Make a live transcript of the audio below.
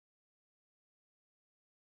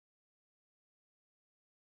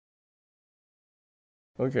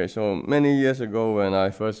Okay, so many years ago when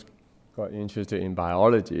I first got interested in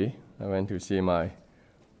biology, I went to see my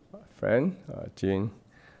friend, Gene,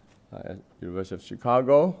 at University of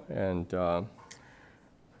Chicago, and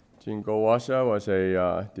Gene Goldwasser was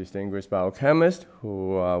a distinguished biochemist who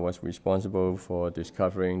was responsible for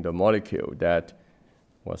discovering the molecule that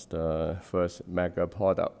was the first mega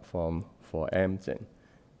product for Amgen.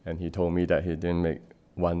 And he told me that he didn't make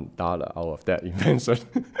 $1 out of that invention.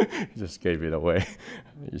 He just gave it away,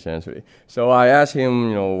 essentially. So I asked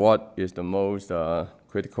him, what is the most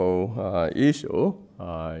critical issue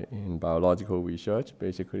in biological research,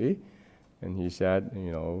 basically. And he said,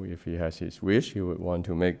 if he has his wish, he would want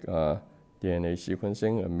to make DNA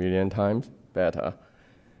sequencing 1 million times better.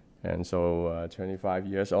 And so 25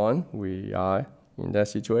 years on, we are in that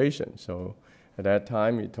situation. So at that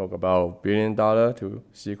time, it took about $1 billion to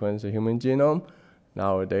sequence the human genome.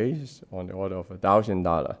 Nowadays, on the order of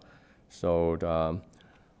 $1,000. So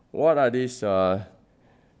what are these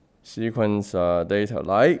sequence data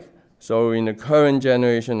like? So in the current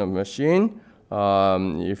generation of machine,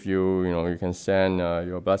 if you can send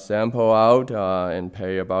your blood sample out and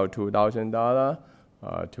pay about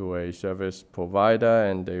 $2,000 to a service provider,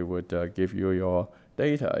 and they would give you your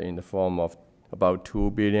data in the form of about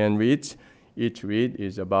 2 billion reads. Each read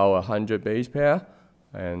is about 100 base pair,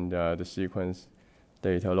 and the sequence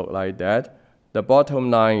data look like that. The bottom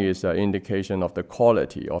line is an indication of the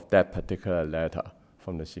quality of that particular letter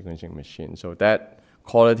from the sequencing machine. So that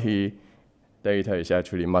quality data is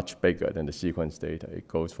actually much bigger than the sequence data. It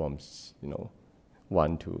goes from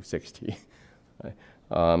 1 to 60.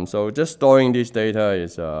 Right? So just storing this data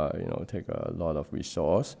is take a lot of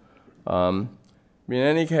resource. In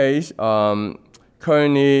any case,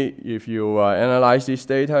 currently, if you analyze this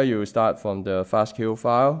data, you start from the FASTQ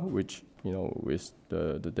file, which with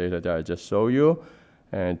the data that I just showed you,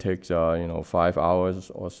 and it takes 5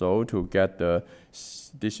 hours or so to get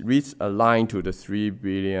this reads aligned to the 3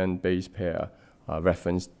 billion base pair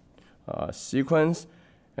reference sequence,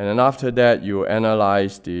 and then after that you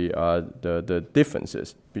analyze the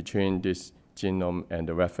differences between this genome and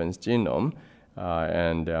the reference genome,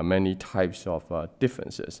 and there are many types of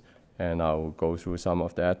differences, and I will go through some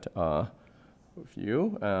of that with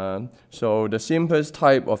you. So the simplest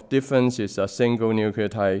type of difference is a single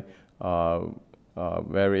nucleotide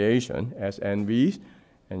variation, SNVs,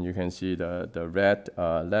 and you can see the red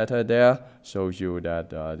letter there shows you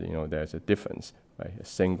that there's a difference, right? A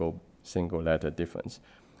single letter difference.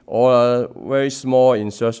 Or a very small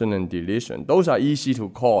insertion and deletion. Those are easy to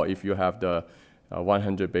call if you have the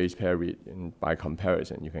 100 base pair read, and by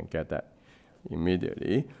comparison you can get that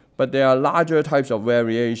immediately. But there are larger types of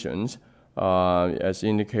variations. As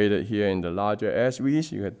indicated here in the larger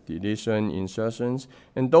SVs, you have deletion, insertions,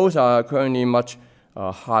 and those are currently much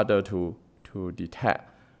harder to detect.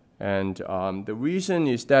 And the reason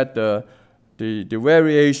is that the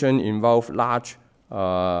variation involves large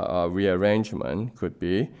rearrangement, could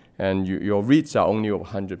be, and your reads are only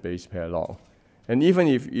 100 base pair long. And even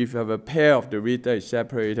if you have a pair of the read that is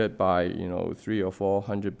separated by 300 or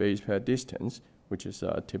 400 base pair distance, which is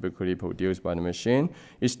typically produced by the machine,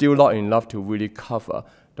 is still not enough to really cover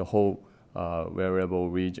the whole variable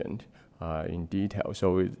region in detail.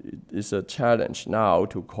 So it's a challenge now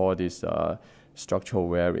to call this structural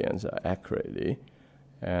variance accurately.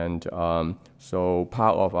 And so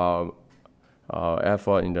part of our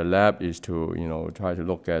effort in the lab is to try to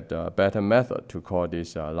look at a better method to call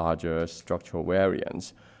this larger structural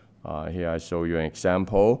variance. Here I show you an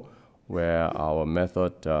example where our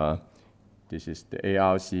method, this is the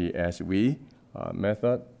ARC-SV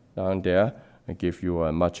method down there, and give you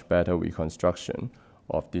a much better reconstruction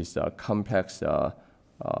of this complex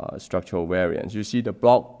structural variance. You see the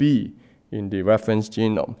block B in the reference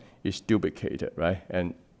genome is duplicated, right,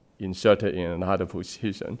 and inserted in another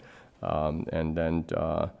position. And then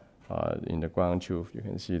in the ground truth, you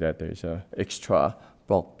can see that there's an extra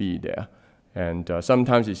block B there. And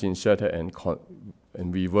sometimes it's inserted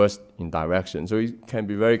and reversed in direction. So it can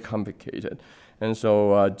be very complicated. And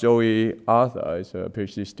so Joey Arthur is a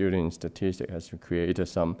PhD student in statistics, has created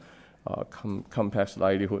some complex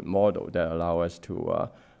likelihood model that allow us to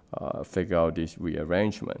figure out this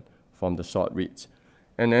rearrangement from the short reads.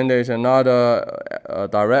 And then there's another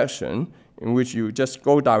direction in which you just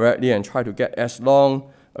go directly and try to get as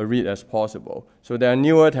long a read as possible. So there are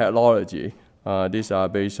newer technology. These are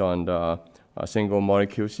based on the single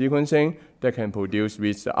molecule sequencing that can produce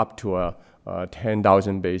reads up to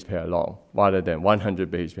 10,000 base pair long, rather than 100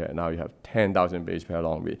 base pair. Now you have 10,000 base pair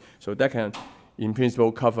long read. So that can, in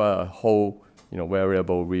principle, cover a whole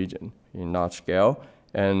variable region in large scale.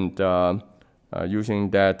 And using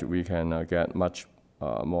that, we can get much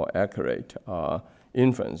more accurate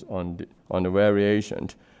inference on the variation.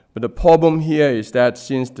 But the problem here is that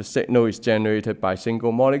since the signal is generated by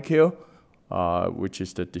single molecule, which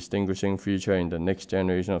is the distinguishing feature in the next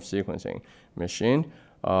generation of sequencing machine,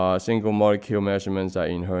 single molecule measurements are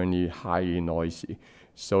inherently highly noisy.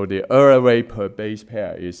 So the error rate per base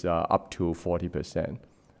pair is up to 40%.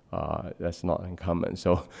 That's not uncommon.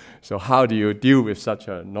 So how do you deal with such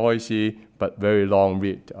a noisy but very long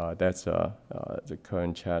read? That's the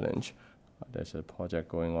current challenge. There's a project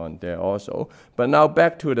going on there also. But now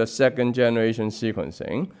back to the second generation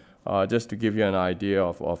sequencing, just to give you an idea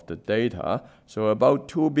of the data. So about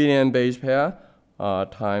 2 billion base pair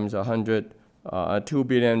times 100, 2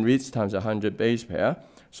 billion reads times 100 base pair.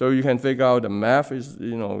 So you can figure out the math is,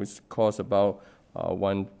 it costs about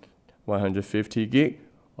 150 gig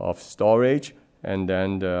of storage. And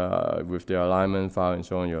then with the alignment file and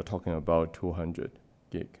so on, you're talking about 200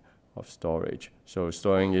 gig of storage. So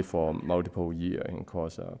storing it for multiple years can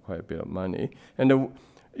cost quite a bit of money. And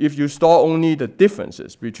if you store only the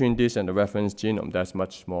differences between this and the reference genome, that's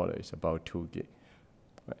much smaller. It's about 2 gig.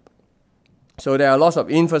 Right. So there are lots of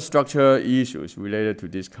infrastructure issues related to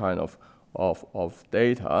this kind of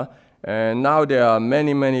data. And now there are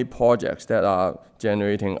many, many projects that are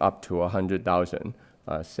generating up to 100,000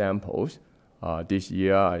 samples. This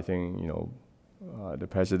year, I think, the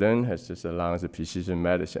president has just announced a precision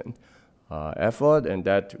medicine effort, and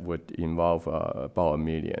that would involve about 1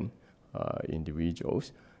 million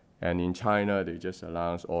individuals. And in China, they just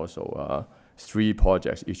announced also 3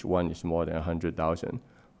 projects. Each one is more than 100,000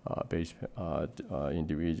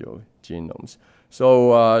 individual genomes.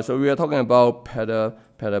 So we are talking about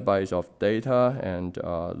petabytes of data and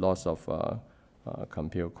lots of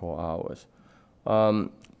compute core hours.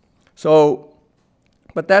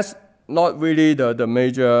 But that's not really the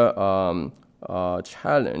major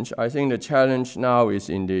challenge. I think the challenge now is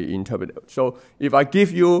in the interpretation. So if I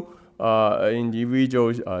give you an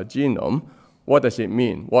individual's genome, what does it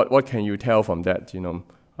mean? What can you tell from that genome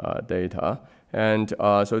data? And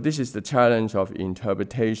so this is the challenge of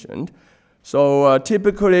interpretation. So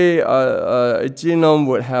typically, a genome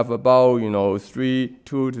would have about 2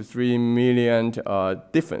 to 3 million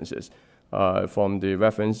differences from the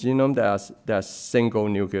reference genome. There's single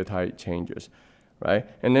nucleotide changes, right?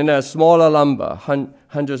 And then there's a smaller number,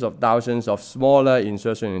 hundreds of thousands of smaller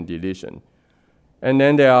insertion and deletion. And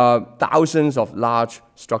then there are thousands of large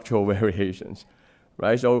structural variations,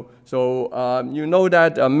 right? So you know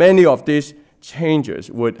that many of these changes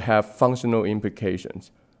would have functional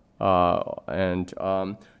implications. So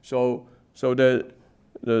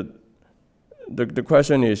the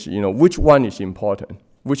question is, which one is important?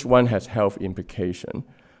 Which one has health implication?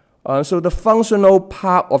 So the functional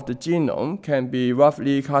part of the genome can be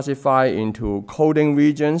roughly classified into coding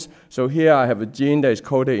regions. So here I have a gene that is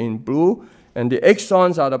coded in blue, and the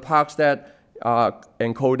exons are the parts that are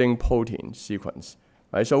encoding protein sequence.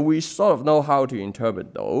 Right? So we sort of know how to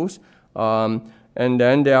interpret those. And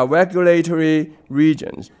then there are regulatory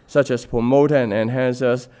regions, such as promoter and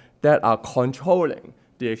enhancers, that are controlling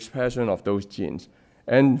the expression of those genes.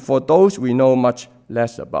 And for those, we know much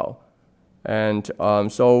less about. And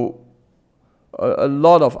so a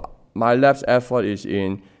lot of my lab's effort is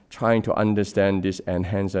in trying to understand these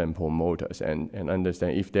enhancer and promoters and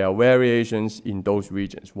understand if there are variations in those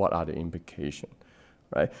regions, what are the implications,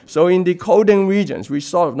 right? So in the coding regions, we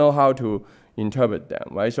sort of know how to interpret them,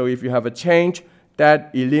 right? So if you have a change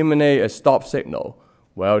that eliminates a stop signal,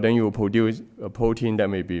 well, then you will produce a protein that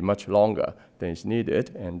may be much longer than is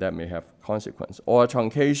needed, and that may have consequence. Or a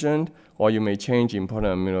truncation, or you may change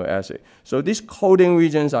important amino acid. So these coding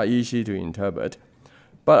regions are easy to interpret.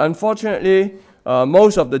 But unfortunately,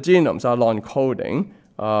 most of the genomes are non-coding.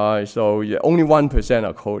 So only 1%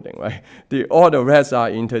 are coding, right? All the rest are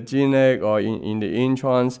intergenic or in the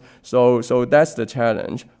introns. So that's the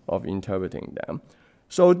challenge of interpreting them.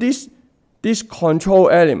 So these control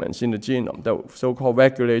elements in the genome, the so-called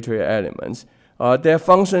regulatory elements, their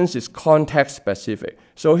functions is context specific.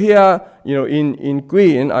 So here, in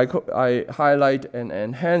green, I highlight an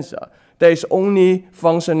enhancer that is only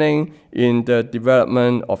functioning in the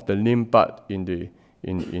development of the limb bud in the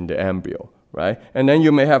embryo, right? And then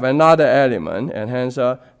you may have another element,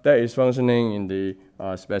 enhancer, that is functioning in the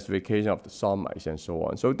specification of the somites and so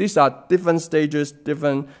on. So these are different stages,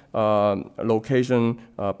 different location,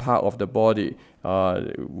 part of the body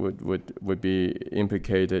would be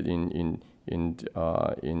implicated in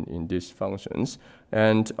these functions.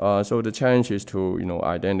 And so the challenge is to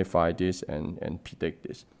identify this and predict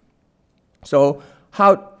this. So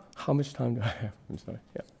how much time do I have? I'm sorry.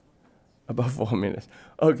 Yeah. About 4 minutes.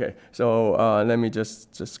 Okay, so let me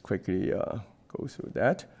just quickly go go through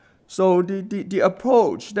that. So the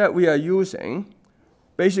approach that we are using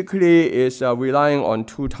basically is relying on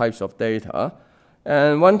two types of data.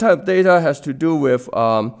 And one type of data has to do with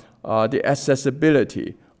the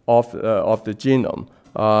accessibility of the genome.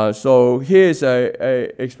 So here is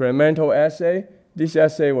a experimental assay. This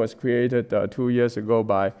assay was created 2 years ago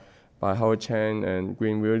by Howard Chan and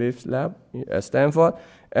Green Willis lab at Stanford.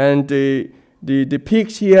 And the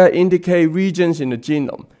peaks here indicate regions in the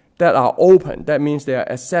genome that are open. That means they are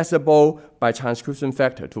accessible by transcription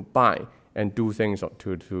factor to bind and do things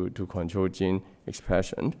to control gene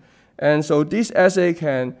expression. And so this assay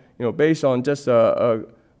can, based on just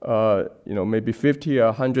maybe 50 or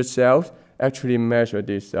 100 cells, actually measure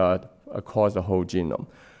this across the whole genome.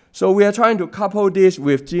 So we are trying to couple this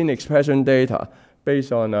with gene expression data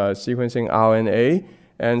based on sequencing RNA.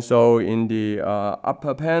 And so in the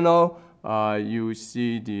upper panel, you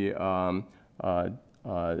see the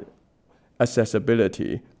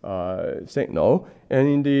accessibility signal. And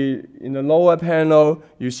in the lower panel,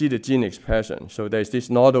 you see the gene expression. So there's this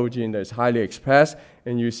nodal gene that's highly expressed,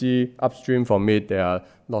 and you see upstream from it, there are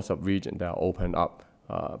lots of regions that are opened up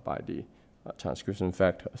by the transcription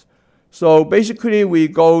factors. So basically, we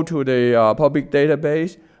go to the public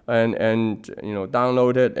database and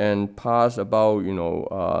download it and parse about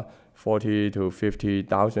 40 to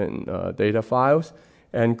 50,000 data files,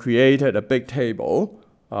 and created a big table.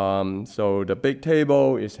 So the big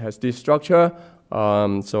table has this structure.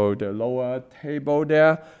 So the lower table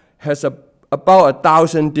there has about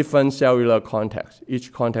 1,000 different cellular contexts.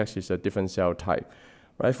 Each context is a different cell type.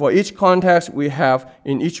 Right? For each context, we have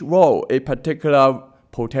in each row a particular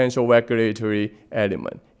potential regulatory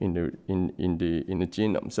element in the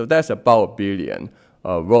genome. So that's about 1 billion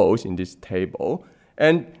rows in this table.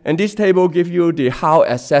 And this table gives you how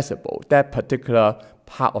accessible that particular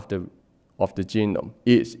part of the genome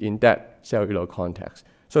is in that cellular context.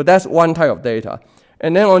 So that's one type of data.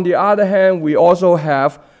 And then on the other hand, we also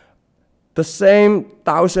have the same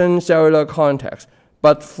 1,000 cellular contexts,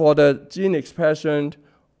 but for the gene expression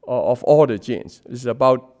of all the genes. It's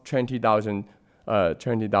about 20,000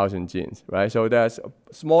 genes, right? So there's a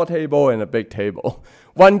small table and a big table.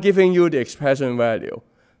 One giving you the expression value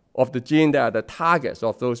of the gene that are the targets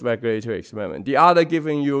of those regulatory experiments. The other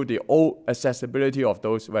giving you the accessibility of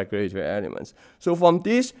those regulatory elements. So from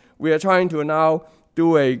this, we are trying to now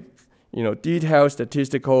do a detailed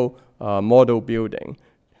statistical model building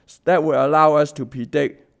that will allow us to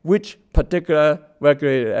predict which particular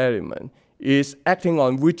regulatory element is acting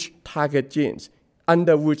on which target genes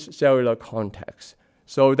under which cellular context.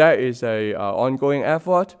 So that is an ongoing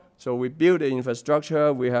effort. So we build the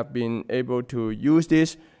infrastructure. We have been able to use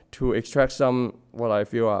this to extract some what I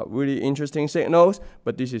feel are really interesting signals,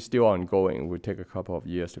 but this is still ongoing. It will take a couple of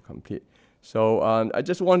years to complete. So I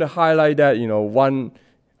just want to highlight that one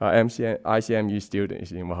ICME student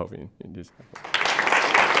is involved in this.